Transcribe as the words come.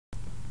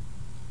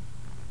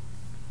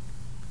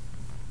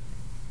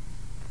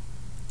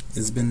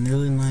It's been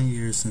nearly 9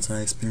 years since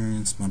I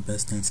experienced my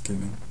best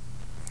Thanksgiving.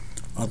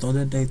 Although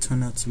that day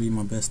turned out to be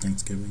my best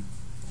Thanksgiving,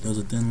 there was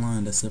a thin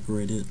line that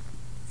separated it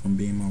from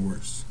being my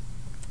worst.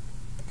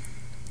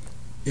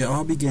 It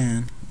all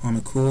began on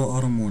a cool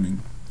autumn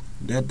morning.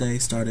 That day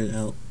started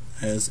out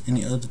as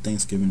any other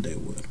Thanksgiving day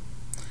would.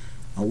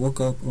 I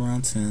woke up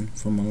around 10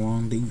 from a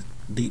long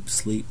deep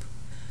sleep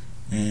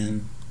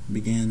and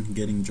began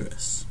getting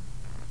dressed.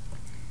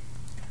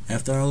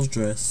 After I was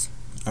dressed,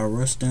 I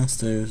rushed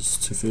downstairs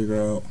to figure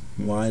out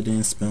why I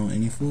didn't smell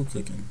any food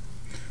cooking.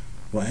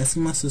 While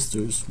asking my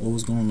sisters what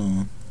was going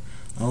on,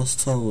 I was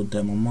told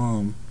that my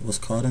mom was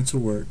called into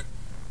work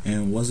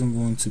and wasn't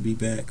going to be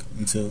back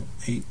until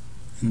 8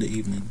 in the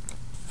evening.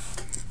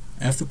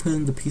 After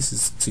putting the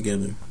pieces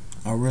together,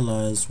 I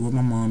realized what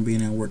my mom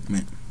being at work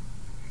meant.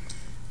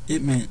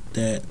 It meant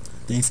that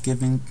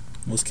Thanksgiving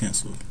was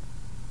canceled.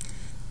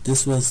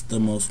 This was the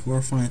most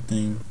horrifying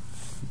thing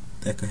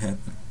that could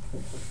happen.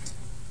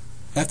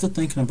 After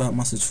thinking about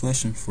my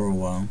situation for a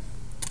while,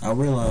 I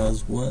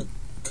realized what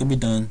could be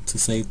done to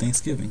save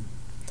Thanksgiving.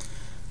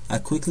 I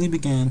quickly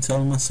began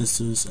telling my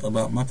sisters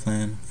about my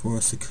plan for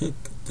us to cook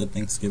the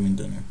Thanksgiving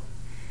dinner.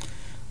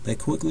 They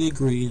quickly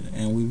agreed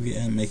and we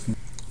began making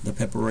the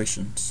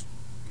preparations.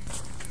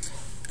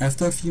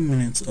 After a few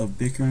minutes of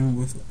bickering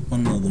with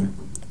one another,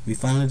 we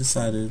finally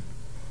decided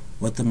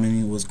what the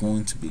menu was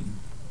going to be.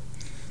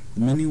 The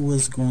menu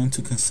was going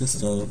to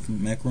consist of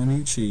macaroni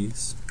and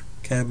cheese,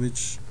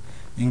 cabbage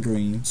and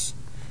greens,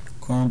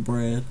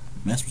 cornbread,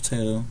 mashed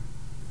potato,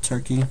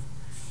 turkey,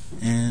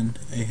 and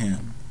a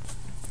ham.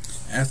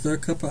 After a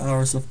couple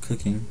hours of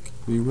cooking,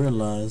 we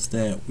realized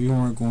that we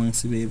weren't going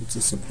to be able to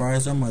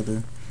surprise our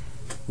mother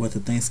with a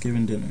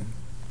Thanksgiving dinner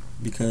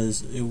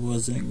because it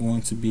wasn't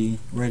going to be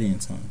ready in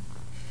time.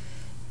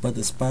 But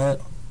despite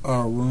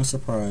our ruined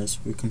surprise,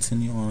 we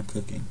continued on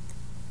cooking.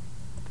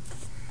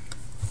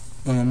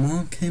 When my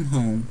mom came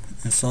home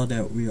and saw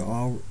that we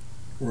all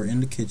were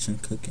in the kitchen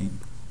cooking,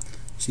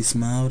 she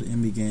smiled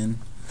and began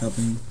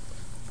helping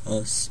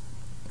us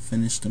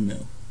finish the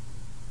meal.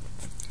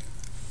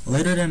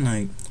 Later that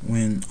night,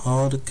 when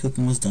all the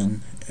cooking was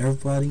done,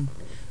 everybody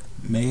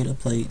made a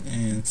plate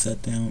and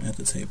sat down at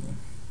the table.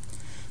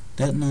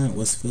 That night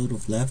was filled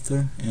with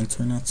laughter and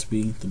turned out to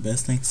be the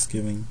best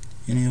Thanksgiving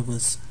any of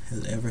us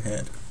has ever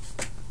had.